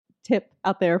tip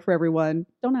out there for everyone.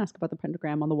 Don't ask about the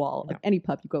pentagram on the wall No. of any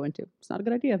pub you go into. It's not a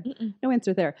good idea. Mm-mm. No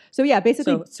answer there. So yeah,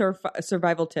 basically, So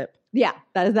survival tip. yeah,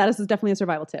 that is definitely a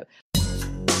survival tip.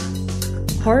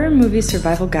 Horror Movie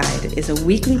Survival Guide is a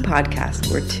weekly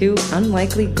podcast where two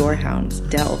unlikely gorehounds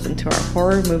delve into our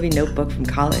horror movie notebook from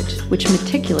college, Which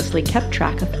meticulously kept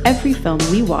track of every film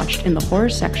we watched in the horror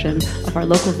section of our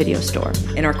local video store.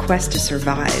 in our quest to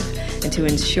survive and to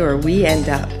ensure we end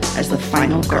up as the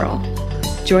final girl.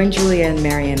 Join Julia and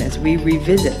Marion as we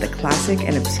revisit the classic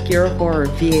and obscure horror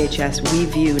VHS we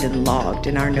viewed and logged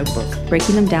in our notebook,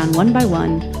 Breaking them down one by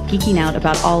one, geeking out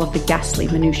about all of the ghastly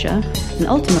minutia, and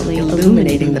ultimately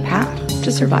illuminating the path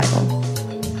to survival.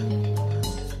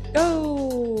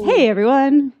 Go! Hey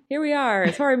everyone! Here we are.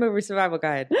 It's Horror Movie Survival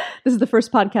Guide. This is the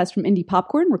first podcast from Indie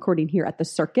Popcorn, recording here at the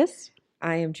Circus.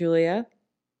 I am Julia.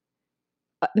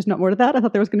 There's not more to that. I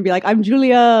thought there was going to be like, I'm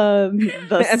Julia.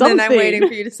 The And then I'm waiting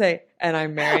for you to say, and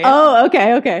I'm Marion. Oh,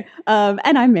 okay.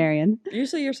 And I'm Marion.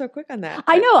 Usually you're so quick on that.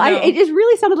 I know. No. It just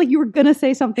really sounded like you were going to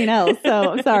say something else.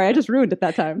 So I'm sorry. I just ruined it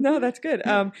that time. No, that's good.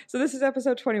 So this is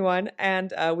episode 21,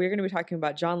 and we're going to be talking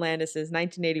about John Landis's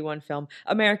 1981 film,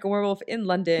 American Werewolf in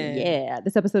London. Yeah.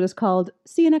 This episode is called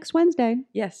See You Next Wednesday,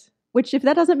 Yes. which if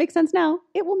that doesn't make sense now,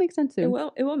 it will make sense soon.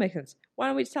 It will make sense. Why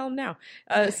don't we just tell them now?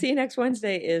 See You Next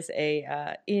Wednesday is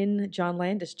a in John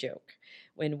Landis joke,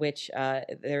 in which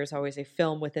there's always a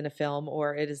film within a film,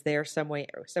 or it is there somewhere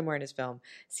in his film.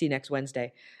 See You Next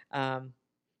Wednesday. There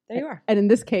you are. And in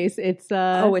this case, it's...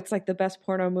 It's like the best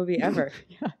porno movie ever.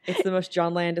 Yeah. It's the most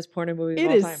John Landis porno movie of It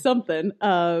all is time.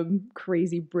 something.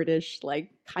 Crazy British,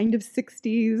 like kind of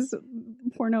 60s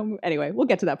porno. Anyway, we'll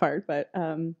get to that part. But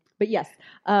yes.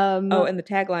 And the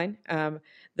tagline,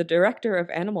 the director of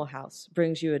Animal House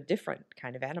brings you a different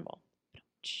kind of animal.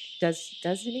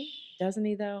 Doesn't he? Doesn't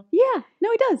he though? Yeah,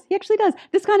 no, he does. He actually does.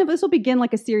 This will begin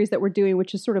like a series that we're doing,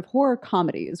 which is sort of horror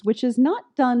comedies, which is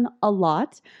not done a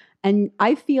lot. And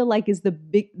I feel like is the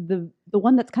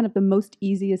one that's kind of the most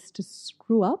easiest to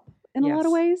screw up in a lot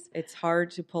of ways. It's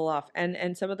hard to pull off.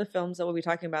 And some of the films that we'll be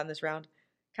talking about in this round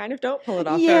kind of don't pull it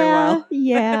off very well.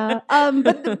 Yeah.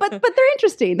 But they're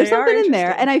interesting. There's They are something in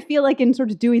there. interesting. And I feel like in sort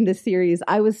of doing this series,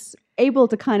 I was able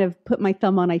to kind of put my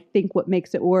thumb on, I think, what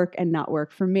makes it work and not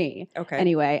work for me. Okay.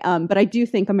 Anyway, but I do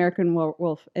think American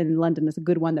Werewolf in London is a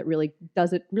good one that really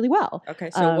does it really well. Okay,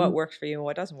 so what works for you and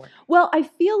what doesn't work? Well, I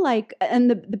feel like,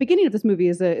 and the beginning of this movie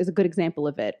is a good example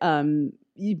of it.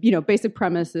 Basic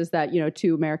premise is that,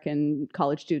 two American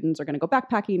college students are going to go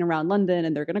backpacking around London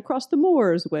and they're going to cross the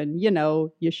moors when,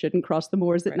 you shouldn't cross the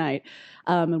moors at night.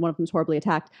 And one of them is horribly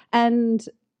attacked. And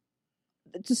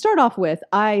to start off with,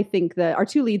 I think that our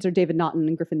two leads are David Naughton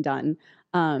and Griffin Dunn.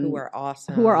 Who are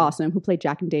awesome. Who play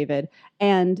Jack and David.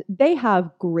 And they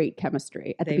have great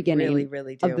chemistry at the beginning really,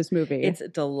 really do. of this movie. It's a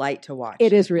delight to watch.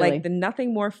 It is really. Like,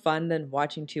 nothing more fun than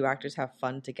watching two actors have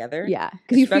fun together. Yeah.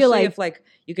 Because you feel like... if, like,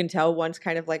 you can tell one's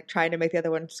kind of, like, trying to make the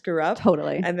other one screw up.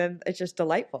 Totally. And then it's just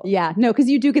delightful. Yeah. No, because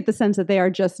you do get the sense that they are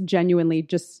just genuinely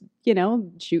just,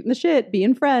 shooting the shit,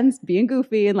 being friends, being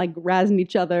goofy, and, like, razzing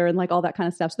each other and, like, all that kind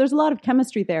of stuff. So there's a lot of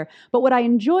chemistry there. But what I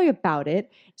enjoy about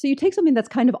it, so you take something that's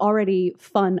kind of already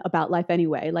fun about life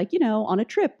anyway, like, on a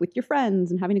trip with your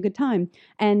friends and having a good time.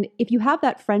 And if you have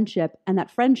that friendship and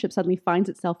that friendship suddenly finds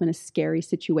itself in a scary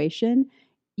situation,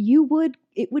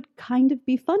 it would kind of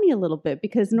be funny a little bit,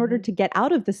 because in order to get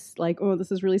out of this, like, oh,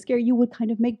 this is really scary, you would kind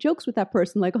of make jokes with that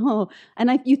person, like, oh,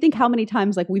 and you think how many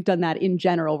times, like, we've done that in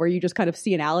general, where you just kind of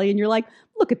see an alley and you're like,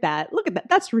 look at that,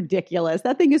 that's ridiculous,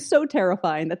 that thing is so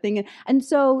terrifying, and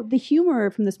so the humor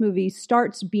from this movie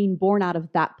starts being born out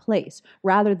of that place,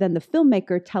 rather than the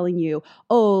filmmaker telling you,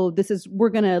 oh, we're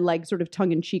gonna, like, sort of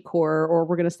tongue-in-cheek horror, or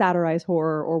we're gonna satirize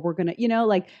horror, or we're gonna,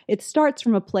 like, it starts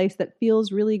from a place that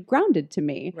feels really grounded to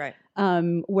me. Right.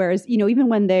 Whereas, even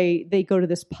when they go to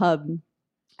this pub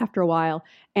after a while,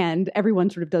 and everyone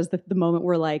sort of does the moment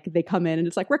where, like, they come in and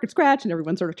it's like record scratch, and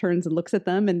everyone sort of turns and looks at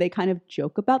them, and they kind of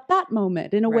joke about that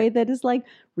moment in a way that is, like,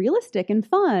 realistic and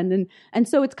fun. And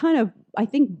so it's kind of, I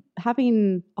think,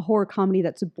 having a horror comedy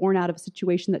that's born out of a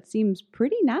situation that seems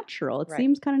pretty natural. It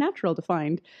seems kind of natural to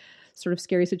find sort of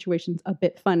scary situations a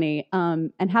bit funny,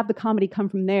 and have the comedy come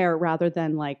from there, rather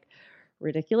than, like,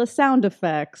 ridiculous sound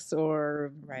effects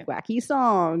or wacky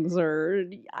songs, or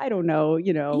I don't know,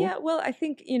 Yeah, well, I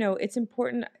think, it's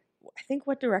important. I think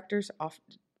what directors often,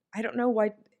 I don't know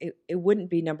why it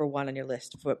wouldn't be number one on your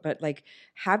list, but like,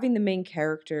 having the main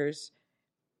characters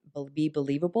be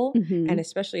believable, and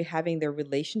especially having their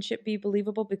relationship be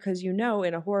believable, because in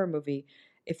a horror movie,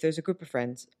 if there's a group of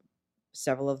friends,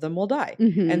 several of them will die.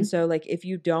 And so, like, if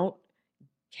you don't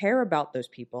care about those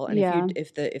people, and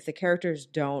if the characters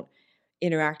don't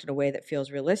interact in a way that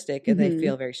feels realistic, and they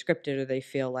feel very scripted, or they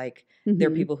feel like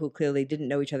they're people who clearly didn't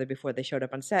know each other before they showed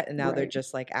up on set, and now they're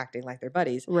just like acting like they're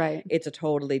buddies. Right. It's a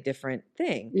totally different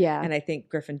thing. Yeah. And I think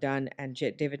Griffin Dunn and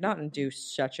David Naughton do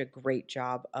such a great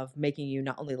job of making you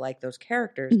not only like those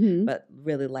characters, but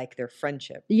really like their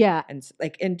friendship. Yeah. And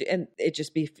like, and it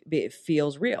just it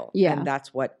feels real. Yeah. And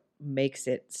that's what makes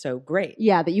it so great.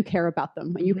 Yeah, that you care about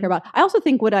them and you care about. I also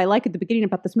think what I like at the beginning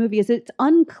about this movie is it's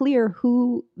unclear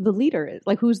who the leader is,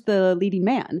 like who's the leading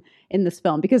man in this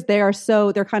film, because they're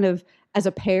kind of as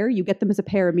a pair. You get them as a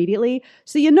pair immediately,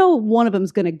 so you know one of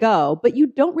them's going to go, but you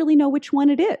don't really know which one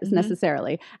it is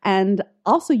necessarily, and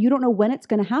also you don't know when it's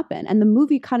going to happen. And the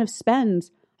movie kind of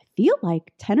spends, I feel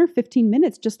like, 10 or 15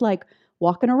 minutes just like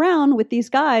walking around with these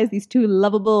guys, these two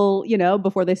lovable,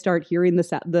 before they start hearing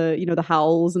the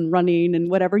howls and running and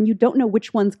whatever, and you don't know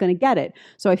which one's going to get it.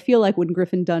 So I feel like when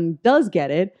Griffin Dunn does get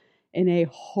it in a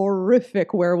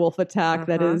horrific werewolf attack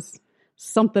that is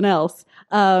something else,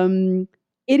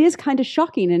 it is kind of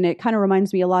shocking, and it kind of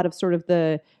reminds me a lot of sort of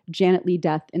the Janet Leigh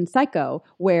death in Psycho,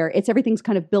 where everything's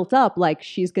kind of built up like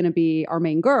she's going to be our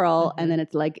main girl, and then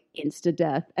it's like insta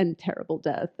death and terrible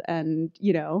death, and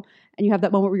and you have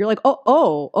that moment where you're like,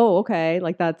 oh, okay,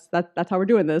 like that's how we're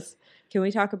doing this. Can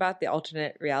we talk about the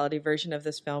alternate reality version of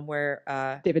this film where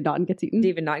David Naughton gets eaten?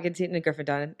 David Naughton gets eaten and Griffin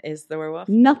Dunn is the werewolf?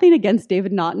 Nothing against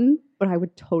David Naughton, but I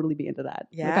would totally be into that.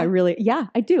 Yeah,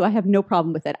 I do. I have no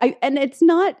problem with it. It's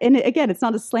not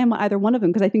a slam on either one of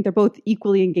them, because I think they're both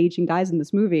equally engaging guys in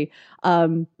this movie.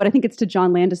 But I think it's to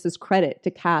John Landis's credit to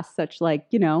cast such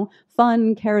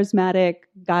fun, charismatic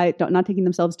guy, not taking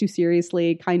themselves too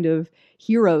seriously, kind of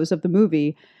heroes of the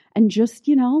movie. And just,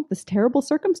 this terrible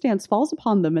circumstance falls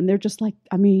upon them. And they're just like,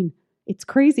 it's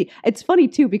crazy. It's funny,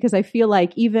 too, because I feel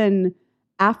like even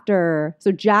after,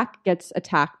 so Jack gets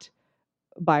attacked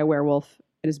by a werewolf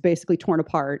and is basically torn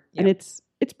apart. Yep. And it's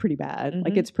pretty bad.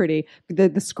 Like, it's pretty,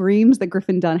 the screams that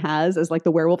Griffin Dunn has as like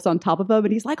the werewolf's on top of him.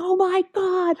 And he's like, oh my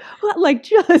God. What? Like,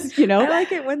 just, I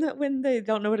like it when they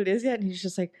don't know what it is yet. And he's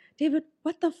just like, David,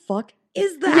 what the fuck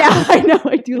is that? Yeah, I know.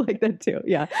 I do like that too.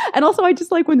 Yeah. And also I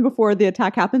just like when before the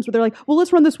attack happens where they're like, well,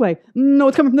 let's run this way. No,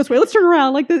 it's coming from this way. Let's turn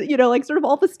around. Like like sort of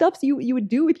all the stuff you would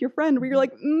do with your friend where you're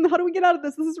like, how do we get out of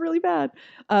this? This is really bad.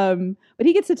 But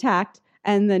he gets attacked,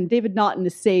 and then David Naughton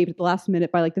is saved at the last minute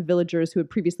by like the villagers who had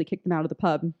previously kicked them out of the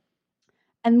pub.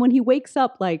 And when he wakes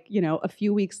up, like, a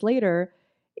few weeks later,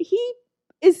 he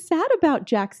is sad about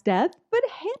Jack's death, but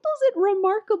handles it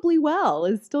remarkably well.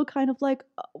 Is still kind of like,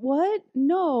 what?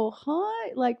 No, huh?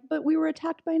 Like, but we were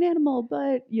attacked by an animal,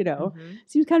 but,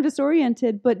 seems kind of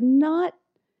disoriented, but not,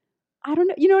 I don't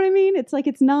know. You know what I mean? It's like,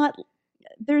 it's not,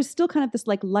 there's still kind of this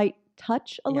like light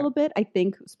touch a little bit, I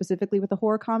think, specifically with a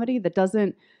horror comedy that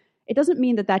it doesn't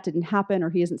mean that didn't happen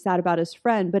or he isn't sad about his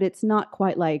friend, but it's not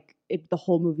quite like the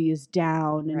whole movie is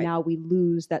down and now we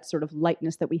lose that sort of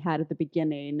lightness that we had at the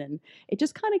beginning, and it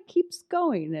just kind of keeps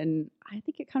going, and I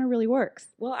think it kind of really works.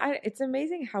 Well, it's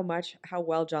amazing how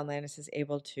well John Landis is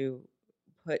able to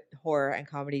put horror and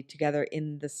comedy together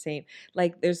in the same,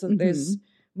 like there's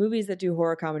movies that do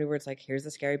horror comedy where it's like, here's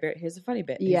a scary bit, here's a funny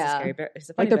bit, here's a scary bit, here's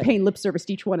a funny bit. Like they're paying lip service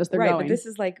to each one as they're going. But this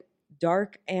is like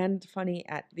dark and funny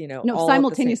at all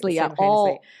simultaneously,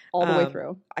 all the way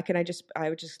through. I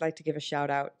would just like to give a shout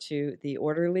out to the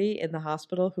orderly in the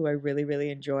hospital, who I really, really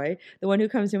enjoy. The one who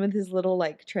comes in with his little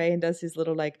like tray and does his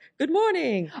little like, good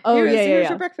morning, here's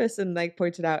your breakfast, and like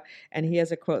points it out. And he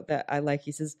has a quote that I like.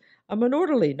 He says, I'm an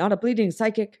orderly, not a bleeding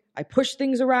psychic. I push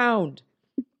things around.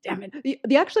 Damn it.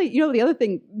 The actually, the other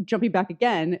thing, jumping back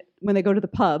again, when they go to the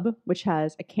pub, which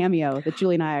has a cameo that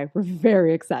Julie and I were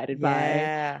very excited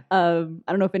by. I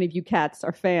don't know if any of you cats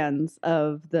are fans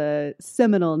of the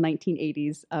seminal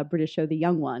 1980s British show, The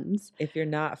Young Ones. If you're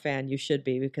not a fan, you should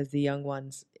be, because The Young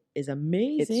Ones is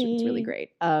amazing. It's really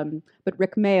great. But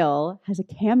Rick Mayall has a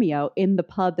cameo in the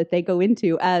pub that they go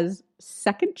into as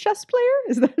second chess player.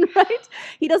 Is that right?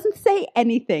 He doesn't say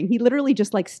anything. He literally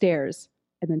just like stares.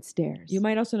 And then stares. You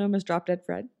might also know him as Drop Dead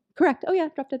Fred. Correct. Oh yeah,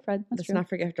 Drop Dead Fred. Let's not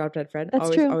forget Drop Dead Fred. That's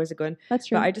true. Always a good one. That's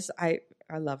true. But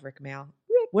I love Rick Mayall.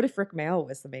 What if Rick Mayall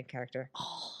was the main character?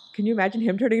 Can you imagine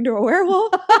him turning into a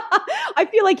werewolf? I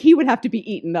feel like he would have to be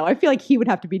eaten, though. I feel like he would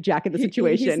have to be Jack in the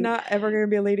situation. He's not ever going to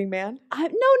be a leading man? No,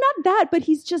 not that, but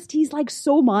he's like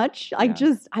so much.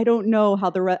 Yeah. I don't know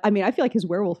how the rest, I feel like his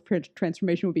werewolf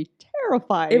transformation would be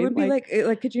terrifying. It would be like,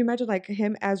 could you imagine like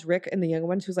him as Rick in The Young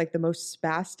Ones, who's like the most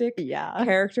spastic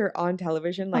character on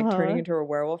television, like turning into a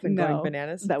werewolf and going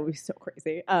bananas? That would be so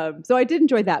crazy. So I did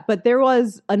enjoy that, but there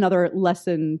was another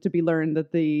lesson to be learned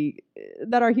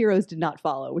that our heroes did not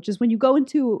follow, which is when you go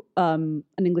into an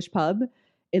English pub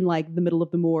in like the middle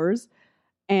of the moors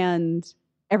and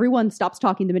everyone stops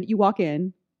talking the minute you walk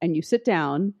in and you sit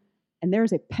down and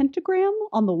there's a pentagram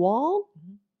on the wall.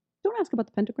 Don't ask about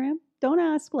the pentagram. Don't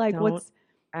ask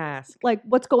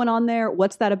what's going on there.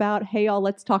 What's that about? Hey, y'all,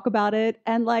 let's talk about it.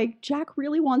 And like Jack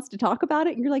really wants to talk about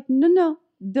it. And you're like, no,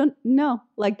 don't, no,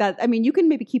 like that. I mean, you can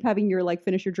maybe keep having your like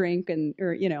finish your drink and,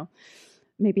 or, you know,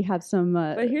 maybe have some,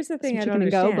 but here's the thing I don't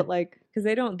understand. But like, because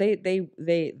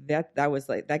that was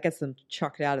like, that gets them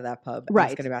chucked out of that pub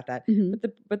asking about that. Mm-hmm.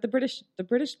 But the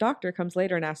British doctor comes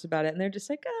later and asks about it. And they're just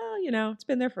like, oh, you know, it's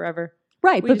been there forever.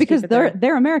 Right, but because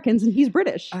they're Americans and he's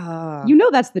British, you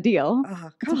know that's the deal.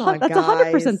 That's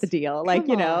 100% the deal. Like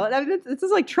you know, this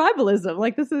is like tribalism.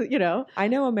 Like this is, you know. I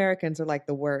know Americans are like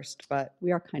the worst, but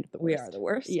we are kind of the worst. We are the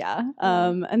worst. Yeah.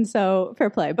 And so fair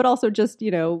play, but also just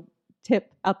you know,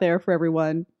 tip out there for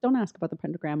everyone: don't ask about the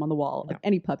pentagram on the wall of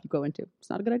any pub you go into. It's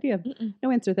not a good idea.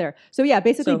 No answer there. So yeah,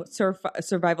 basically,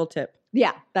 survival tip.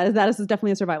 Yeah, that is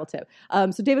definitely a survival tip.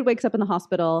 So David wakes up in the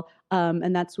hospital,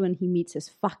 and that's when he meets his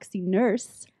foxy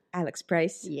nurse, Alex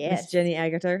Price. Yes, Miss Jenny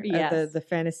Agutter. Yes, the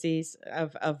fantasies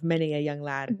of many a young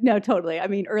lad. No, totally. I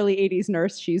mean, early '80s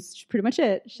nurse. She's pretty much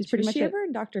it. She's pretty much it. Was she ever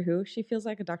in Doctor Who? She feels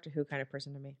like a Doctor Who kind of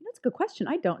person to me. That's a good question.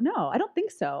 I don't know. I don't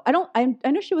think so. I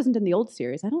know she wasn't in the old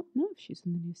series. I don't know if she's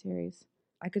in the new series.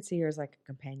 I could see her as like a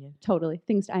companion. Totally.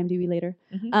 Things to IMDb later.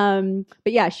 Mm-hmm.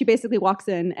 But yeah, she basically walks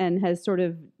in and has sort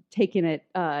of taken it.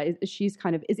 She's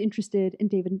kind of is interested in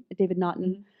David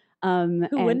Naughton.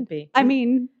 Who wouldn't be? I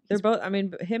mean, they're both. I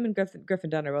mean, him and Griffin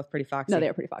Dunn are both pretty foxy. No,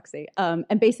 they're pretty foxy.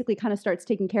 And basically, kind of starts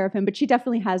taking care of him. But she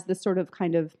definitely has this sort of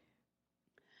kind of,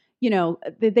 you know,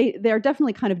 they're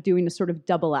definitely kind of doing a sort of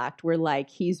double act where like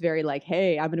he's very like,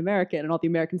 hey, I'm an American and all the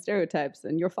American stereotypes,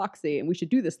 and you're foxy, and we should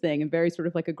do this thing, and very sort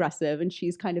of like aggressive, and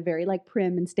she's kind of very like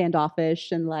prim and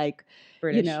standoffish and like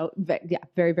British. You know,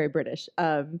 very very British.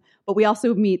 But we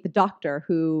also meet the doctor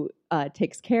who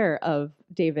takes care of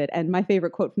David, and my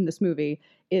favorite quote from this movie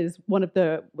is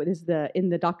in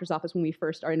the doctor's office when we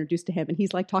first are introduced to him, and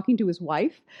he's like talking to his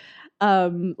wife,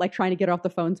 like trying to get her off the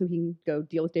phone so he can go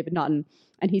deal with David Naughton.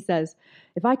 And he says,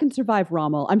 if I can survive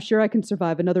Rommel, I'm sure I can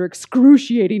survive another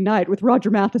excruciating night with Roger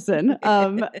Matheson.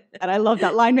 And I love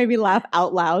that line, made me laugh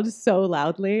out loud so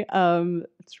loudly.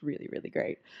 It's really, really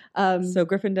great. So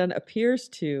Griffin Dunn appears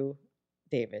to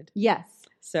David. Yes.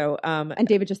 So and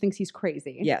David just thinks he's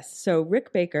crazy. Yes. So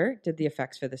Rick Baker did the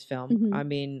effects for this film. Mm-hmm. I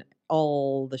mean,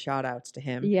 all the shout outs to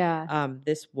him. Yeah.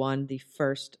 This won the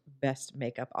first Best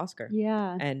Makeup Oscar.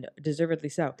 Yeah. And deservedly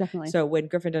so. Definitely. So when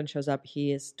Griffin Dunn shows up,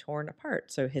 he is torn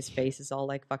apart. So his face is all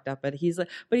like fucked up, but he's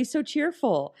so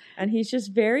cheerful and he's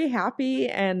just very happy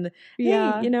and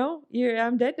hey, you know,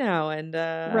 I'm dead now and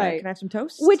right. Can I have some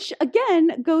toast? Which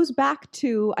again goes back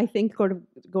to, I think, sort of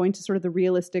going to sort of the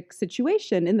realistic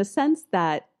situation in the sense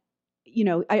that, you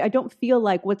know, I don't feel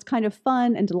like what's kind of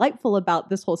fun and delightful about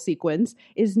this whole sequence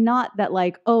is not that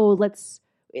like, oh,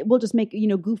 we'll just make, you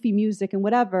know, goofy music and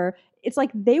whatever. It's like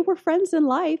they were friends in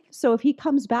life. So if he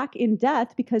comes back in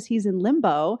death because he's in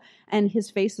limbo and his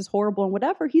face is horrible and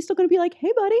whatever, he's still going to be like,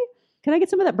 hey, buddy, can I get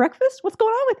some of that breakfast? What's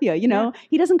going on with you? You know,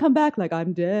 He doesn't come back like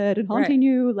I'm dead and haunting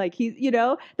you. Like he's, you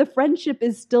know, the friendship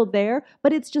is still there,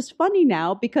 but it's just funny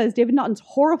now because David Naughton's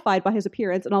horrified by his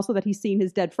appearance and also that he's seen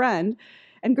his dead friend.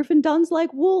 And Griffin Dunn's like,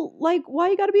 well, like, why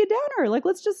you got to be a downer? Like,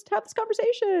 let's just have this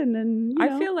conversation. And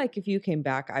I feel like if you came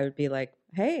back, I would be like,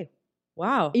 hey,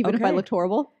 wow. Even if I looked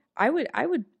horrible? I would. I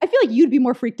feel like you'd be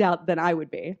more freaked out than I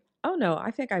would be. Oh, no, I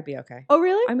think I'd be okay. Oh,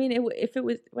 really? I mean, if it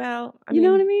was, well, I mean,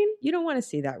 know what I mean? You don't want to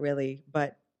see that really,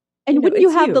 but. And wouldn't you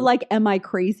have the like, am I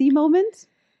crazy moment?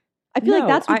 I feel like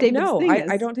that's what David's thing is.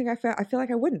 I don't think I feel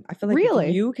like I wouldn't. I feel like really?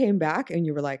 If you came back and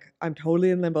you were like, I'm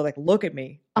totally in limbo, like, look at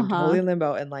me. I'm totally in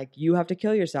limbo. And like, you have to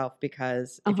kill yourself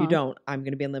because if you don't, I'm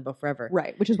going to be in limbo forever.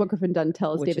 Right. Which is what Griffin Dunn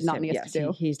tells David Naughton he has to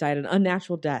do. He's died an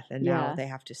unnatural death and now they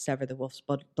have to sever the wolf's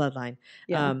bloodline.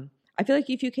 Yeah. I feel like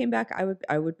if you came back,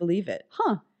 I would believe it.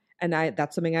 Huh. And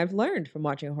that's something I've learned from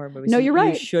watching a horror movie. No, you're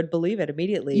right. You should believe it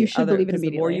immediately. You should believe it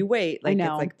immediately. The more you wait, like I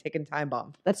know. It's like ticking time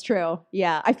bomb. That's true.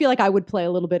 Yeah, I feel like I would play a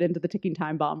little bit into the ticking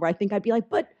time bomb, where I think I'd be like,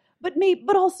 but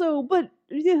also,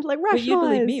 yeah, like rationalize. But you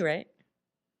believe me, right?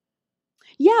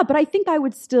 Yeah, but I think I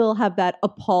would still have that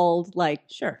appalled, like,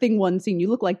 sure. Thing one, seeing you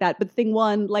look like that. But thing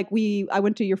one, like I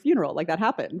went to your funeral, like that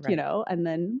happened, you know, and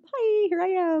then, hi, here I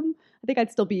am. I think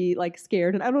I'd still be like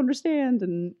scared and I don't understand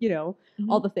and, you know,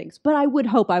 all the things. But I would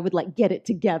hope I would like get it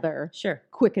together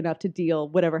quick enough to deal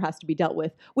whatever has to be dealt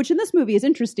with, which in this movie is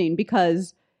interesting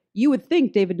because you would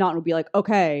think David Naughton would be like,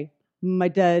 okay, my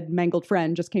dead, mangled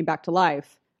friend just came back to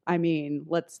life. I mean,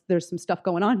 there's some stuff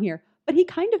going on here. But he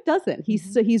kind of doesn't.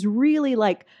 He's really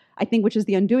like, I think, which is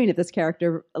the undoing of this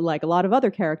character, like a lot of other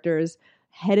characters,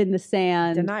 head in the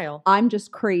sand, Denial. I'm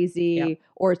just crazy, Yep.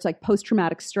 or it's like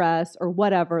post-traumatic stress or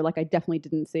whatever. Like I definitely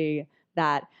didn't see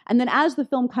that. And then as the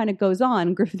film kind of goes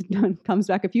on, Griffith Dunn comes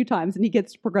back a few times and he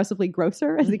gets progressively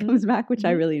grosser as he comes back, which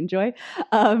I really enjoy.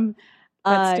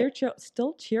 But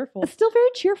still cheerful. Still very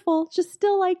cheerful. Just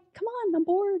still like, come on, I'm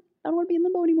bored. I don't want to be in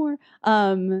limbo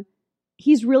anymore.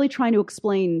 He's really trying to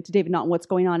explain to David Naughton what's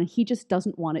going on, and he just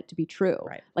doesn't want it to be true.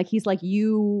 Right. Like he's like,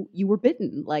 you were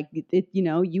bitten. Like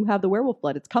you have the werewolf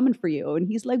blood. It's coming for you. And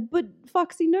he's like, but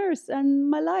Foxy Nurse and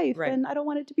my life, Right. and I don't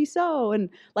want it to be so. And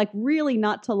like really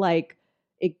not to like.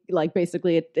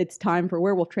 Basically it's time for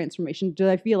werewolf transformation. Do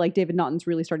I feel like David Naughton's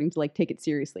really starting to like take it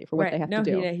seriously for what they have to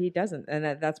do? No, he doesn't,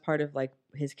 and that's part of like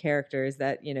his character is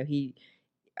that he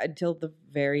until the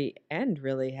very end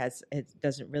really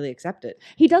doesn't really accept it.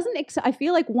 He doesn't. I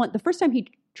feel like the first time he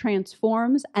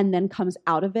transforms and then comes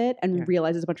out of it and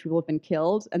realizes a bunch of people have been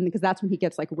killed, and because that's when he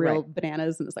gets like real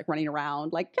bananas and is like running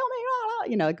around like kill me,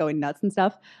 like going nuts and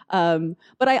stuff.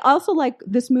 But I also like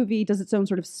this movie does its own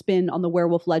sort of spin on the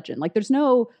werewolf legend. Like there's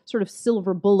no sort of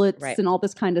silver bullets and all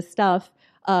this kind of stuff.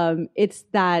 It's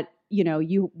that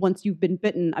once you've been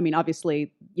bitten, I mean,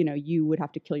 obviously, you would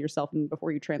have to kill yourself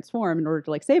before you transform in order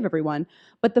to like save everyone.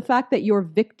 But the fact that your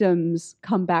victims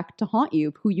come back to haunt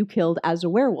you, who you killed as a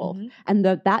werewolf, and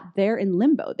that they're in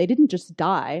limbo. They didn't just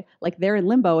die, like they're in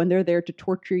limbo and they're there to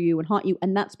torture you and haunt you.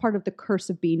 And that's part of the curse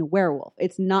of being a werewolf.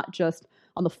 It's not just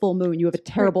on the full moon, you have a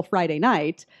terrible Friday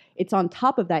night. It's on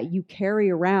top of that, you carry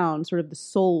around sort of the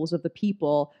souls of the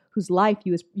people whose life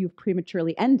you've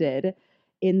prematurely ended.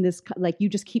 In this, like you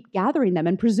just keep gathering them.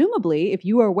 And presumably, if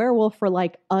you were a werewolf for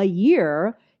like a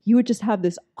year, you would just have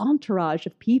this entourage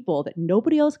of people that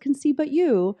nobody else can see but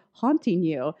you haunting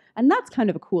you. And that's kind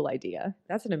of a cool idea.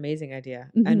 That's an amazing idea.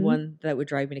 And one that would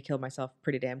drive me to kill myself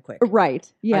pretty damn quick. Right.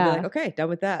 Yeah. I'd be like, okay, done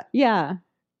with that. Yeah.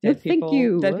 Dead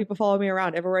people follow me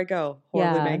around everywhere I go.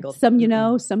 Horribly mangled. Some you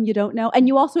know, some you don't know. And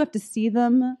you also have to see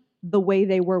them the way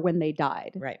they were when they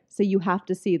died. Right. So you have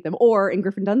to see them. Or in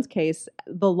Griffin Dunn's case,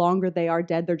 the longer they are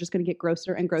dead, they're just going to get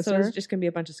grosser and grosser. So it's just going to be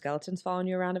a bunch of skeletons following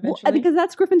you around eventually? Well, because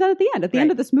that's Griffin Dunn at the end. At the end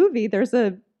of this movie, there's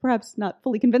a perhaps not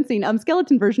fully convincing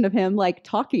skeleton version of him like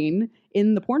talking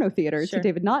in the porno theater to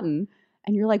David Naughton.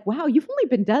 And you're like, wow, you've only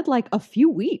been dead like a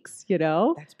few weeks,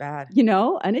 That's bad.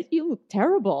 And you look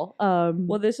terrible.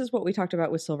 Well, this is what we talked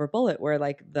about with Silver Bullet, where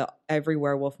like every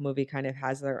werewolf movie kind of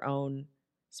has their own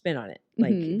spin on it.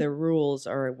 Like the rules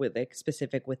are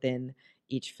specific within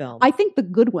each film. I think the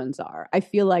good ones are. I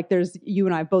feel like you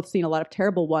and I have both seen a lot of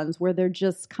terrible ones where they're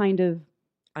just kind of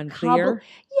unclear.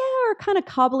 Or kind of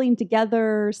cobbling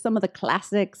together some of the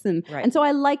classics. And so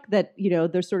I like that,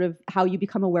 there's sort of how you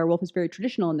become a werewolf is very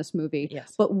traditional in this movie.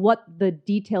 Yes. But what the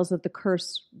details of the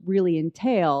curse really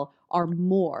entail are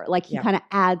more. Like he kind of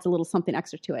adds a little something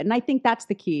extra to it. And I think that's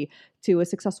the key to a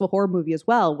successful horror movie as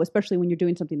well, especially when you're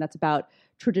doing something that's about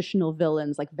traditional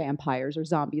villains like vampires or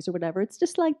zombies or whatever. It's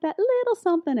just like that little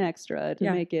something extra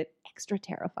to make it extra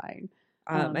terrifying.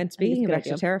 And speaking of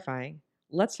extra terrifying,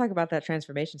 let's talk about that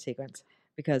transformation sequence.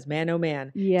 Because man, oh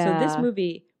man. Yeah. So this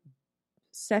movie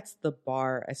sets the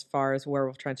bar as far as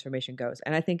werewolf transformation goes.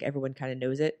 And I think everyone kind of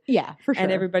knows it. Yeah, for sure. And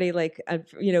everybody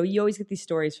you always get these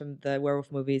stories from the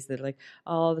werewolf movies that like,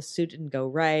 oh, the suit didn't go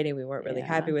right and we weren't really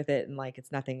happy with it. And like,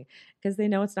 it's nothing because they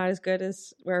know it's not as good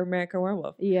as American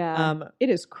Werewolf. Yeah. It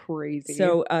is crazy.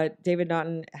 So David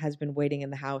Naughton has been waiting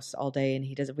in the house all day and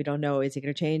we don't know, is he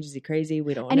going to change? Is he crazy?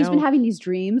 We don't know. And he's been having these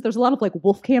dreams. There's a lot of like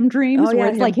Wolfcam dreams where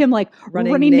it's like him like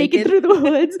running naked through the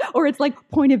woods or it's like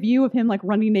point of view of him like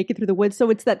running naked through the woods. So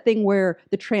it's that thing where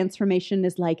the transformation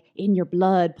is like in your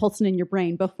blood, pulsing in your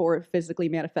brain before it physically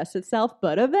manifests itself.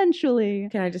 But eventually.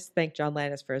 Can I just thank John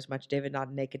Landis for as much David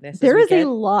Naughton nakedness? There is a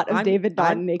lot of David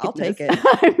Naughton nakedness. I'll take it.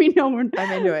 I mean, no,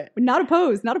 I'm into it. Not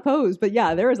opposed. But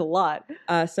yeah, there is a lot.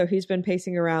 So he's been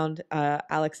pacing around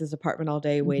Alex's apartment all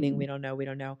day, waiting. We don't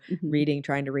know. Reading,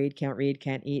 trying to read,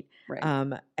 can't eat. Right.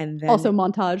 And then also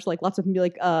montage, like lots of them be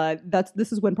like,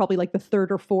 this is when probably like the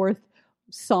third or fourth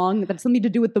song that's something to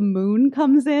do with the moon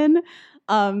comes in.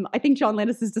 I think John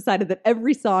Landis has decided that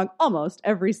almost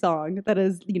every song that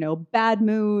is, Bad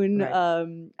Moon, right.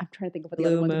 I'm trying to think of what the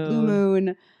other ones are. Blue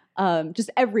Moon, just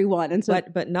everyone. And so,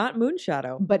 but not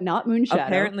Moonshadow.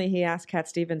 Apparently he asked Cat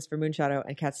Stevens for Moonshadow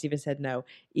and Cat Stevens said no,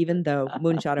 even though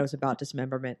Moonshadow is about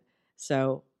dismemberment.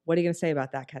 So what are you going to say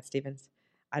about that, Cat Stevens?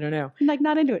 I don't know. I'm like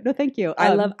not into it. No, thank you.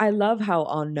 I love how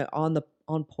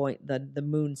on point the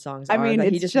Moon songs are. I mean,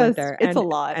 that he just went there. It's a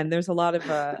lot. And there's a lot of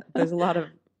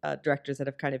directors that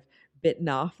have kind of bitten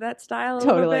off that style a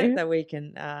little bit that we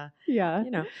can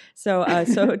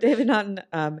So David Naughton,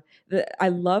 I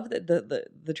love that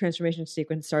the transformation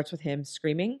sequence starts with him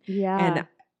screaming. Yeah. And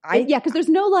Yeah, because there's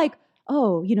no like,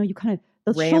 oh, you kind of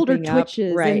the shoulder Ramping up,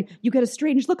 twitches right. and you get a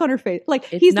strange look on her face. Like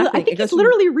It's nothing. I think It goes he's from-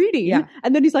 literally reading, Yeah.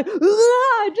 and then he's like,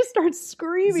 and just starts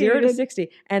screaming. 0 to and- 60.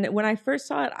 And when I first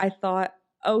saw it, I thought,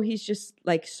 oh, he's just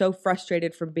like so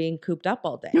frustrated from being cooped up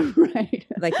all day. Right.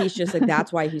 Like he's just like,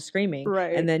 that's why he's screaming.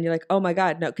 Right. And then you're like, oh my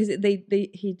God, no. Because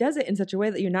he does it in such a way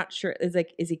that you're not sure. It's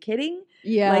like, is he kidding?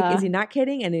 Yeah. Like, is he not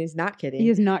kidding? And he's not kidding. He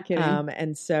is not kidding.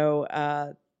 And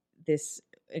so this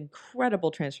incredible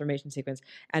transformation sequence.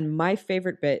 And my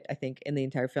favorite bit, I think, in the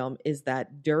entire film is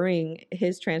that during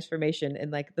his transformation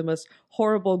and like the most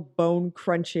horrible bone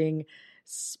crunching,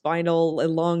 spinal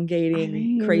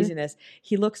elongating craziness,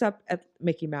 he looks up at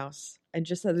Mickey Mouse and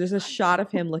just there's a shot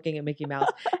of him looking at Mickey Mouse.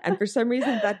 And for some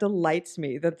reason that delights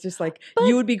me. That's just like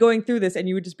you would be going through this and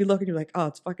you would just be looking, you're like, oh,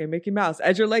 it's fucking Mickey Mouse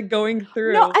as you're like going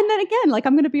through. No, and then again, like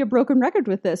I'm going to be a broken record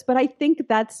with this, but I think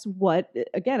that's what,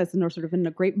 again, it's sort of in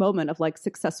a great moment of like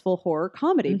successful horror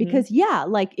comedy. Mhm. Because yeah,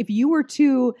 like if you were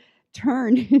to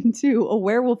turn into a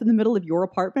werewolf in the middle of your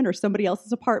apartment or somebody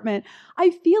else's apartment, I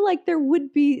feel like there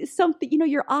would be something,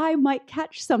 your eye might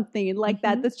catch something like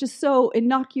that that's just so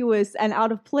innocuous and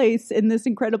out of place in this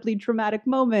incredibly traumatic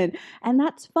moment. And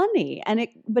that's funny.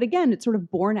 But again, it's sort of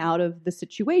born out of the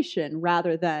situation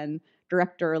rather than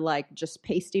director like just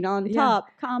pasting on top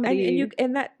comedy.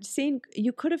 And that scene,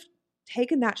 you could have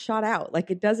taken that shot out.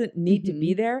 Like it doesn't need to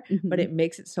be there, but it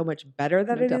makes it so much better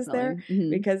that it is there.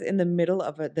 Because in the middle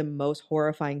of the most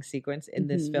horrifying sequence in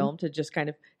this film, to just kind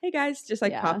of, hey guys, just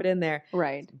like pop it in there.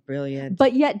 Right. It's brilliant.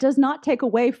 But yet does not take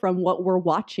away from what we're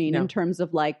watching No. in terms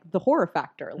of like the horror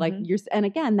factor. Like and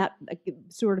again, that like,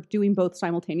 sort of doing both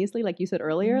simultaneously, like you said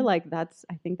earlier, like I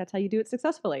think that's how you do it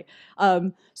successfully.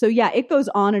 So yeah, it goes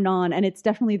on, and it's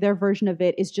definitely their version of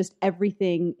it is just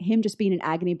everything, him just being in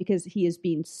agony because he is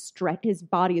being his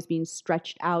body is being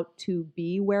stretched out to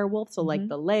be werewolf. So like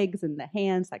the legs and the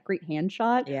hands, that great hand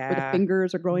shot where the Yeah.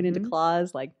 fingers are growing into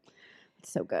claws, like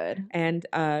it's so good. And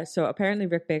so apparently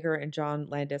Rick Baker and John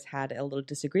Landis had a little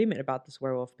disagreement about this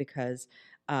werewolf because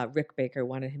Rick Baker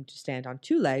wanted him to stand on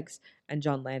 2 legs and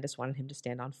John Landis wanted him to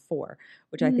stand on 4,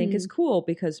 which I think is cool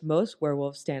because most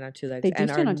werewolves stand on 2 legs They do and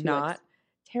stand are on 2 not legs.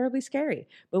 terribly scary.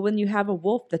 But when you have a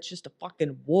wolf that's just a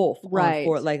fucking wolf Right. on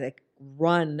 4, like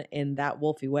run in that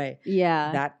wolfy way.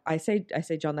 Yeah. That I say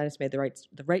John Landis made the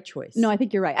right choice. No, I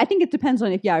think you're right. I think it depends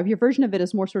on if your version of it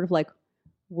is more sort of like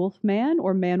wolf man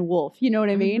or man wolf. You know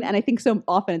what I mean? And I think so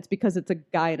often it's because it's a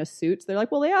guy in a suit. So they're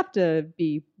like, well, they have to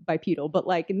be bipedal. But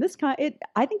like in this I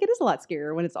think it is a lot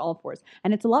scarier when it's all 4s.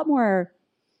 And it's a lot more,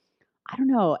 I don't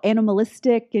know,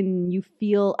 animalistic. And you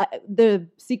feel the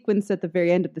sequence at the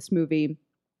very end of this movie,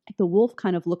 the wolf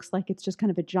kind of looks like it's just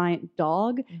kind of a giant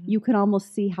dog. You can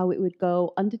almost see how it would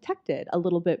go undetected a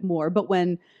little bit more. But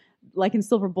when, like in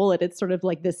Silver Bullet, it's sort of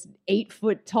like this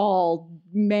 8-foot tall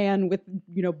man with,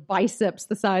 biceps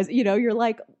the size, you're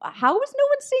like, how is no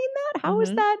one seeing that? How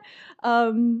is that?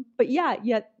 But yet,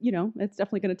 it's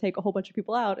definitely going to take a whole bunch of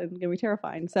people out and going to be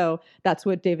terrifying. So that's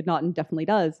what David Naughton definitely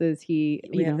does is he,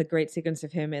 we have the great sequence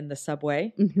of him in the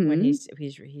subway when he's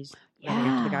running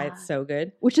after the guy. It's so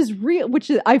good. Which is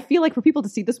I feel like for people to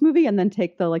see this movie and then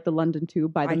take the London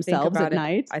Tube by themselves at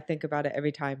night. I think about it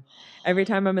every time. Every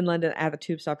time I'm in London at a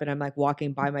tube stop and I'm like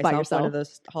walking by myself one of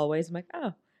those hallways, I'm like,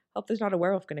 oh, hope there's not a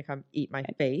werewolf going to come eat my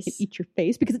face. Eat your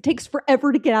face because it takes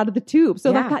forever to get out of the tube.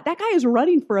 So that guy is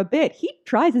running for a bit. He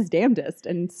tries his damnedest.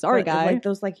 And sorry, guy. Like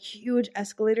those like huge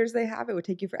escalators they have, it would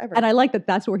take you forever. And I like that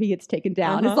that's where he gets taken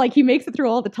down. It's like he makes it through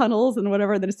all the tunnels and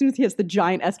whatever. And then as soon as he hits the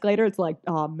giant escalator, it's like,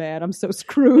 oh man, I'm so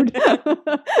screwed.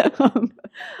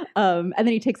 And then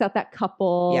he takes out that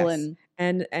couple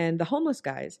and the homeless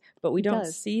guys, but we don't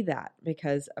see that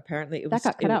because apparently it was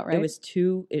got cut out, right? It was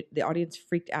the audience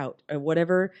freaked out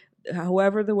or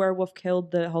however the werewolf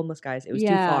killed the homeless guys, it was too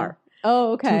far.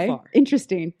 Oh, okay. Too far.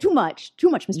 Interesting. Too much,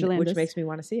 Mr. Landis. Which makes me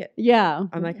want to see it. Yeah.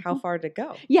 I'm like, how far did it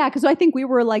go? Yeah, because I think we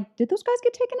were like, did those guys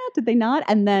get taken out? Did they not?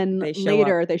 And then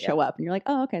later they show up and you're like,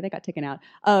 oh, okay, they got taken out.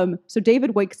 So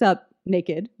David wakes up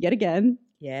naked yet again.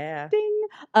 Yeah.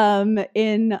 Ding.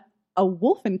 In a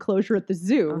wolf enclosure at the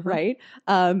zoo, right?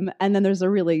 And then there's a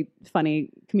really funny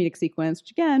comedic sequence,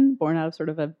 which again, born out of sort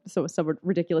of a somewhat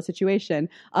ridiculous situation.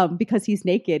 Because he's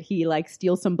naked, he like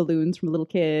steals some balloons from a little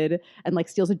kid and like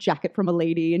steals a jacket from a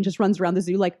lady and just runs around the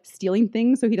zoo like stealing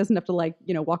things so he doesn't have to like,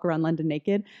 walk around London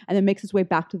naked, and then makes his way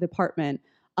back to the apartment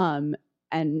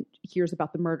and hears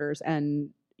about the murders, and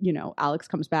Alex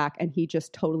comes back and he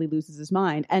just totally loses his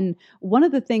mind. And one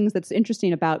of the things that's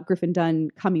interesting about Griffin Dunne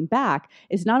coming back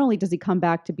is not only does he come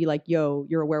back to be like, yo,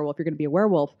 you're a werewolf, you're going to be a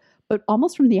werewolf, but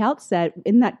almost from the outset,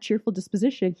 in that cheerful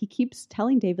disposition, he keeps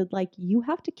telling David, like, you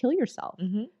have to kill yourself.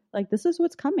 Like, this is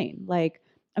what's coming. Like,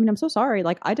 I mean, I'm so sorry.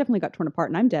 Like, I definitely got torn apart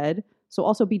and I'm dead. So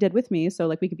also be dead with me. So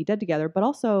like we could be dead together, but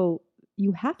also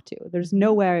you have to. There's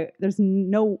no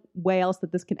way else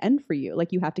that this can end for you.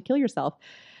 Like, you have to kill yourself.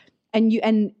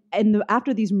 And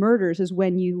after these murders is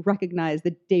when you recognize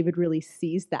that David really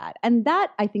sees that. And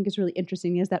that, I think, is really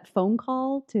interesting. He has that phone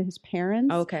call to his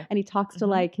parents. Okay. And he talks to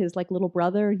like his like little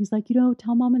brother, and he's like,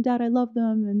 tell mom and dad I love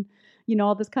them, and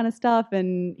all this kind of stuff.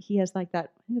 And he has like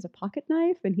that, I think it's a pocket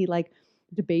knife, and he like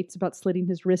debates about slitting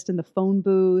his wrist in the phone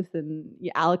booth, and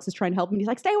Alex is trying to help him. He's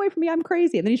like, stay away from me, I'm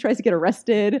crazy. And then he tries to get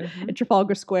arrested at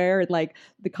Trafalgar Square, and like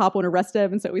the cop won't arrest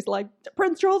him, and so he's like,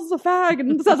 Prince Charles is a fag,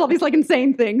 and says all these like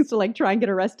insane things to like try and get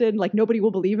arrested, and like nobody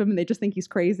will believe him, and they just think he's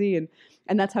crazy, and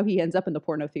that's how he ends up in the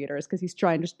porno theaters, because he's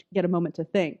trying just to get a moment to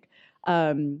think.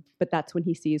 But that's when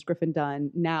he sees Griffin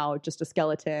Dunne, now just a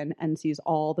skeleton, and sees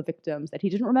all the victims that he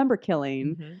didn't remember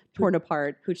killing torn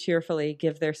apart, who cheerfully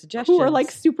give their suggestions, who are like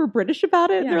super British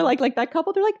about it. Yeah. They're like that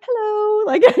couple, they're like, hello,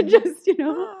 like just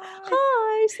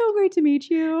hi, so great to meet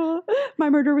you,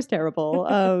 my murder was terrible,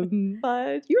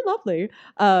 but you're lovely.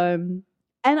 And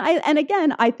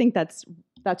again, I think that's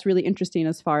really interesting,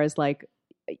 as far as like,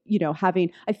 having,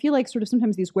 I feel like sort of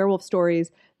sometimes these werewolf stories,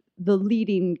 the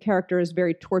leading character is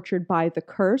very tortured by the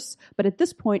curse. But at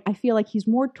this point, I feel like he's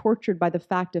more tortured by the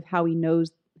fact of how he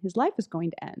knows his life is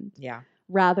going to end. Yeah.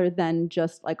 Rather than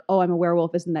just like, oh, I'm a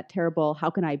werewolf, isn't that terrible?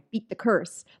 How can I beat the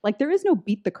curse? Like, there is no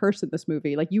beat the curse in this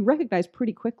movie. Like, you recognize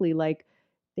pretty quickly, like,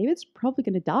 David's probably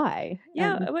going to die.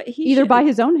 Yeah. Either by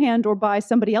his own hand or by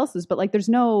somebody else's. But like, there's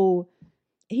no...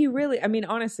 He really, I mean,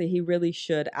 honestly, he really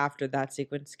should, after that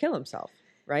sequence, kill himself.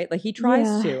 Right? Like, he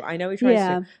tries to. I know he tries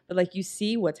to. But like, you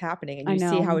see what's happening, and you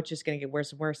see how it's just going to get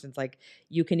worse and worse. And it's like,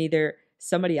 you can either,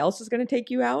 somebody else is going to take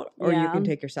you out, or you can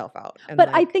take yourself out. And but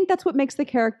like, I think that's what makes the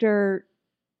character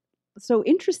so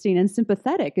interesting and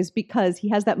sympathetic, is because he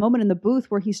has that moment in the booth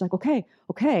where he's like, okay,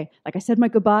 like I said my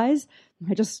goodbyes.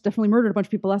 I just definitely murdered a bunch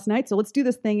of people last night, so let's do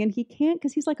this thing. And he can't,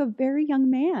 because he's like a very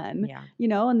young man.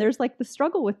 Yeah. And there's like the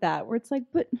struggle with that, where it's like,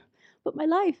 but my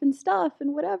life and stuff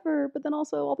and whatever, but then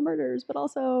also all the murders, but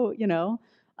also,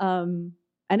 and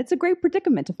it's a great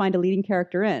predicament to find a leading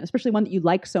character in, especially one that you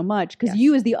like so much, because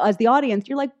you as the audience,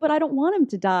 you're like, but I don't want him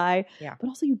to die. Yeah. But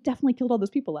also, you definitely killed all those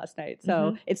people last night.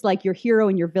 So it's like your hero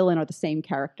and your villain are the same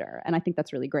character. And I think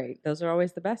that's really great. Those are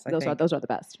always the best, I think. Those are the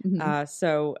best.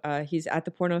 So he's at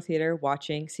the porno theater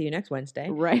watching See You Next Wednesday,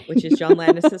 right? Which is John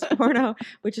Landis's porno,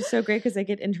 which is so great, because they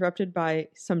get interrupted by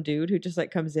some dude who just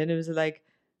like comes in and is like,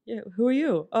 yeah, who are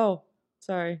you? Oh,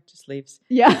 sorry, just leaves.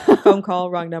 Yeah. Phone call,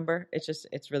 wrong number.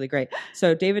 It's really great.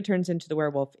 So David turns into the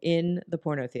werewolf in the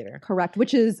porno theater. Correct,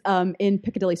 which is in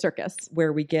Piccadilly Circus,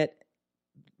 where we get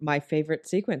my favorite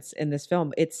sequence in this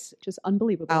film. It's just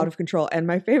unbelievable, out of control. And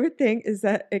my favorite thing is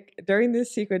that during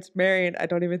this sequence, Marion, I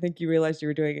don't even think you realized you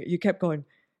were doing it. You kept going,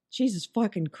 Jesus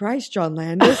fucking Christ, John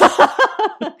Landis.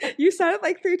 You said it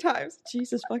like 3 times.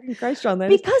 Jesus fucking Christ, John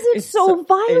Landis. Because it's so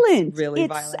violent. It's really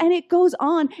violent. And it goes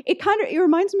on. It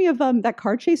reminds me of that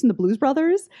car chase in the Blues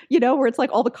Brothers, where it's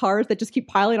like all the cars that just keep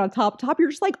piling on top. You're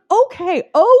just like,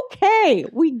 okay,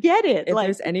 we get it. If like,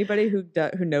 there's anybody who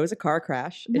knows a car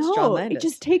crash, it's John Landis. It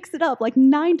just takes it up like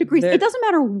 9 degrees. It doesn't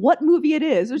matter what movie it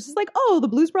is. It's just like, the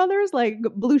Blues Brothers, like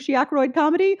Belushi Aykroyd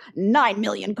comedy, 9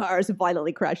 million cars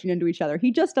violently crashing into each other.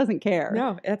 He just doesn't care.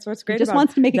 No, that's what's great. He just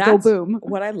wants to make it go boom.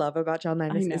 What I love about John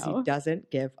Landis is he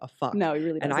doesn't give a fuck. No, he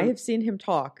really doesn't. And I have seen him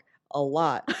talk a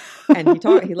lot, and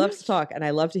he loves to talk, and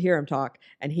I love to hear him talk,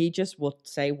 and he just will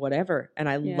say whatever, and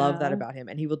I love that about him,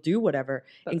 and he will do whatever,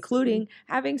 including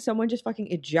having someone just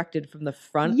fucking ejected from the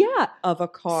front of a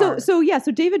car. So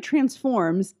David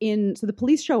transforms so the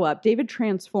police show up, David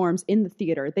transforms in the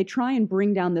theater. They try and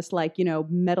bring down this like,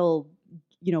 metal,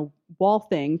 wall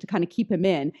thing to kind of keep him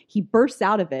in. He bursts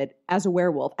out of it as a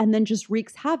werewolf and then just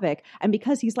wreaks havoc. And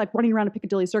because he's like running around a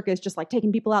Piccadilly Circus, just like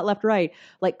taking people out left, right,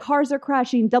 like cars are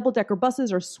crashing, double-decker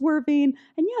buses are swerving.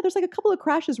 And there's like a couple of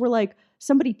crashes where like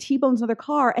somebody T-bones another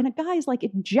car and a guy is like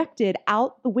ejected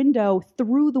out the window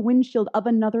through the windshield of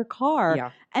another car.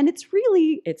 Yeah. And it's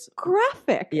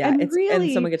graphic. Yeah.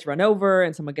 And someone gets run over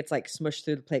and someone gets like smushed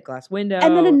through the plate glass window.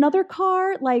 And then another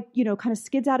car like, kind of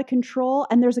skids out of control.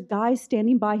 And there's a guy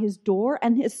standing by his door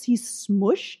and he's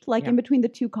smushed like in between the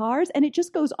 2 cars. And it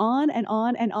just goes on and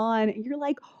on and on. And you're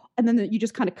like, and then you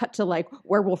just kind of cut to like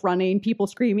werewolf running, people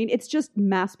screaming. It's just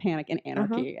mass panic and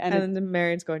anarchy. And then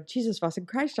Marion's going, Jesus fucking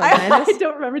Christ, John Landis. I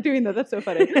don't remember doing that. That's so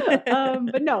funny.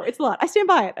 But no, it's a lot. I stand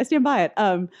by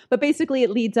it. But basically it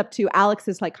leads up to Alex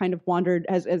has like kind of wandered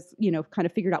as kind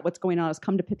of figured out what's going on, has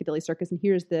come to Piccadilly Circus, and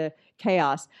here's the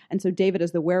chaos. And so David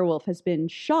as the werewolf has been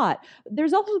shot.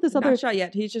 There's also this other... Not shot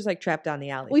yet. He's just like trapped down the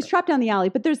alley. Well, he's trapped down the alley.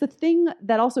 But there's the thing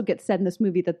that also gets said in this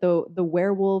movie that the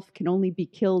werewolf can only be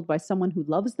killed by someone who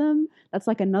loves them. That's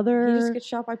like another... He just gets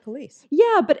shot by police.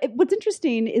 Yeah, but what's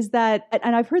interesting is that,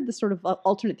 and I've heard this sort of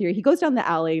alternate theory, he goes down the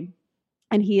alley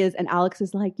and Alex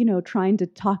is like, trying to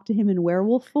talk to him in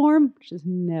werewolf form, which is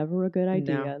never a good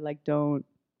idea. No. Like, don't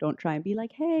try and be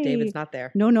like, hey. David's not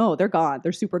there. No, they're gone.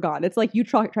 They're super gone. It's like you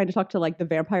trying to talk to like the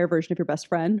vampire version of your best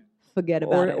friend. Forget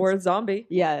about it. Or a zombie.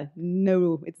 Yeah,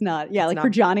 no, it's not. Yeah, it's like not, for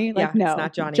Johnny, like no. It's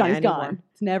not Johnny Johnny's anymore. gone.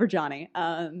 It's never Johnny.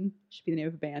 Should be the name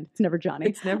of a band. It's never Johnny.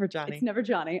 It's never Johnny. It's never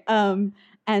Johnny.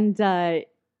 And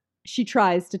she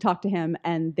tries to talk to him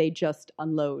and they just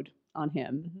unload on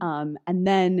him. Mm-hmm. And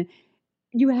then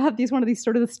you have one of these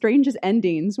sort of the strangest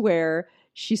endings where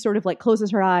she sort of like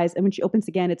closes her eyes and when she opens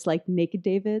again, it's like naked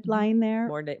David lying there.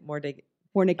 More naked.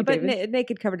 More naked But David.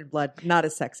 naked, covered in blood. Not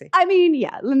as sexy. I mean,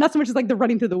 yeah, not so much as like the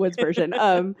running through the woods version.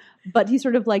 But he's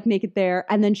sort of like naked there.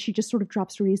 And then she just sort of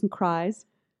drops to her knees and cries.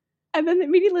 And then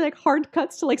immediately like hard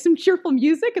cuts to like some cheerful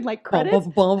music and like credits.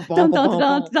 Dun, dun, dun,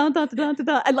 dun, dun, dun, dun, dun,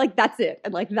 dun. And like that's it.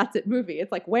 And like that's it movie.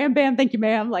 It's like wham bam, thank you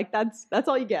ma'am. Like that's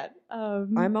all you get.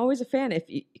 I'm always a fan if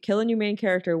killing your main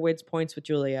character wins points with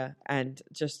Julia and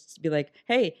just be like,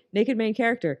 hey, naked main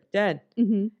character, dead.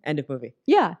 Mm-hmm. End of movie.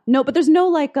 Yeah. No, but there's no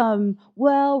like,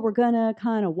 well, we're gonna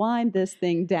kind of wind this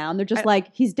thing down. They're just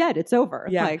like, he's dead. It's over.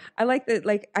 Yeah. Like, I like that.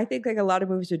 Like, I think like a lot of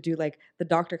movies would do like the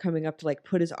doctor coming up to like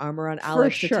put his arm around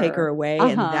Alex to take her away.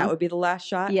 And that would be the last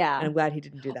shot. Yeah. And I'm glad he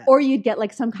didn't do that. Or you'd get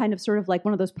like some kind of sort of like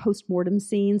one of those post-mortem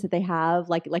scenes that they have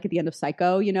like at the end of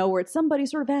Psycho, where it's somebody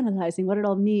sort of analyzing what it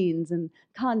all means and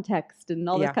context and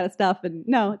all this kind of stuff. And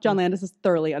no, John Landis is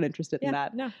thoroughly uninterested in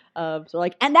that. No. So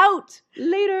like, and out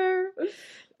later.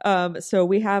 So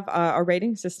we have a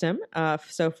rating system.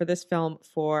 So for this film,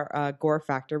 for gore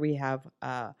factor, we have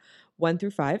 1 through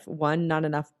 5. 1, not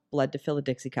enough blood to fill a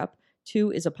Dixie cup.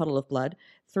 2 is a puddle of blood.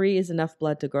 3 is enough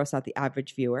blood to gross out the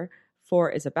average viewer.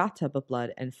 4 is a bathtub of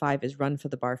blood. And 5 is run for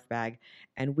the barf bag.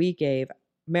 And we gave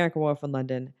American Werewolf in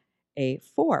London a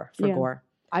 4 for gore.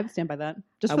 I would stand by that.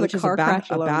 Just for which the is car crash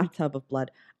alone. A bathtub of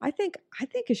blood. I think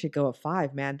it should go a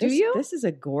 5, man. Do you? This is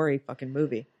a gory fucking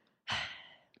movie.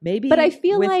 Maybe, but I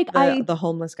feel with like the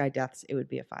homeless guy deaths, it would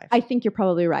be a 5. I think you're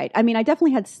probably right. I mean, I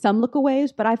definitely had some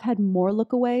lookaways, but I've had more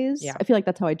lookaways. Yeah. I feel like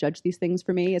that's how I judge these things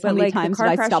for me. Is but how many like times did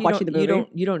I stop watching the movie?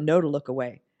 You don't know to look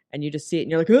away, and you just see it,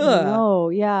 and you're like, ugh. Oh,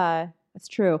 yeah. That's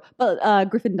true. But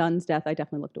Griffin Dunn's death, I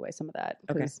definitely looked away some of that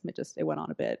because it went on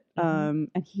a bit. Mm-hmm.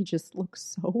 And he just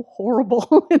looks so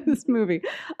horrible in this movie.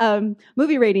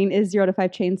 Movie rating is 0 to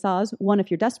 5 chainsaws. 1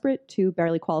 if you're desperate. 2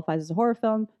 barely qualifies as a horror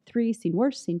film. 3 seen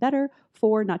worse, seen better.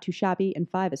 4 not too shabby. And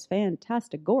 5 is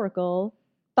fantastic-gorical.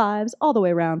 5s all the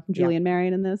way around from Julie and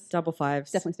Marion in this. Double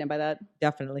 5s. Definitely stand by that.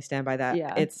 Definitely stand by that.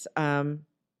 Yeah. It's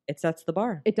it sets the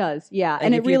bar. It does, yeah.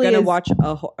 And it really is.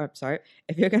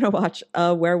 If you're gonna watch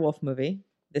a werewolf movie,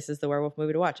 this is the werewolf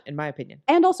movie to watch, in my opinion.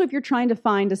 And also if you're trying to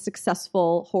find a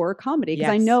successful horror comedy,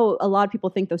 because I know a lot of people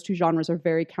think those two genres are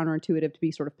very counterintuitive to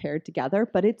be sort of paired together,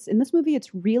 but in this movie,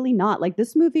 it's really not. Like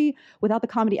this movie, without the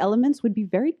comedy elements, would be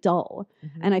very dull.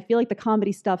 Mm-hmm. And I feel like the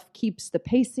comedy stuff keeps the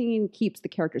pacing, keeps the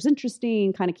characters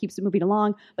interesting, kind of keeps it moving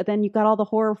along. But then you've got all the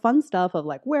horror fun stuff of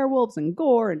like werewolves and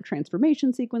gore and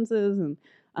transformation sequences, and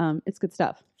it's good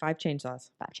stuff. 5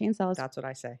 chainsaws. 5 chainsaws. That's what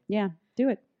I say. Yeah, do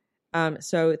it.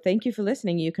 So thank you for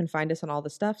listening. You can find us on all the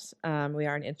stuffs. We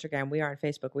are on Instagram. We are on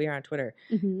Facebook. We are on Twitter.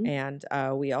 Mm-hmm. And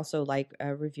we also like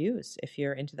reviews if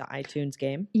you're into the iTunes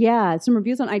game. Yeah, some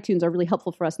reviews on iTunes are really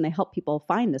helpful for us and they help people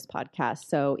find this podcast.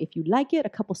 So if you like it, a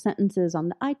couple sentences on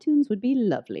the iTunes would be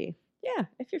lovely. Yeah,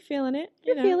 if you're feeling it.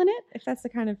 Feeling it. If that's the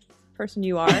kind of person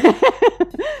you are.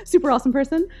 Super awesome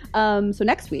person. So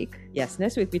next week. Yes,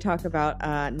 next week we talk about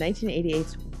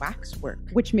 1988's Waxwork.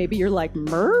 Which maybe you're like,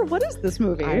 Myrrh? What is this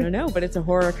movie? I don't know, but it's a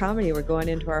horror comedy. We're going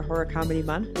into our horror comedy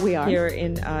month. We are. Here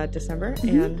in December.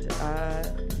 Mm-hmm.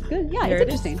 And good. Yeah, it's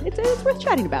interesting. It's worth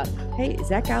chatting about. Hey,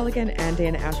 Zach Galligan and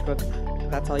Dana Ashbrook.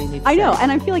 That's all you need to say. I know,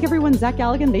 and I feel like everyone's Zach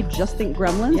Galligan. They just think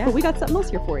Gremlins, but we got something else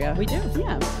here for you. We do.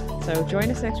 Yeah. So join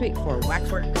us next week for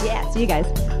Waxwork. Yeah, see you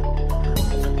guys.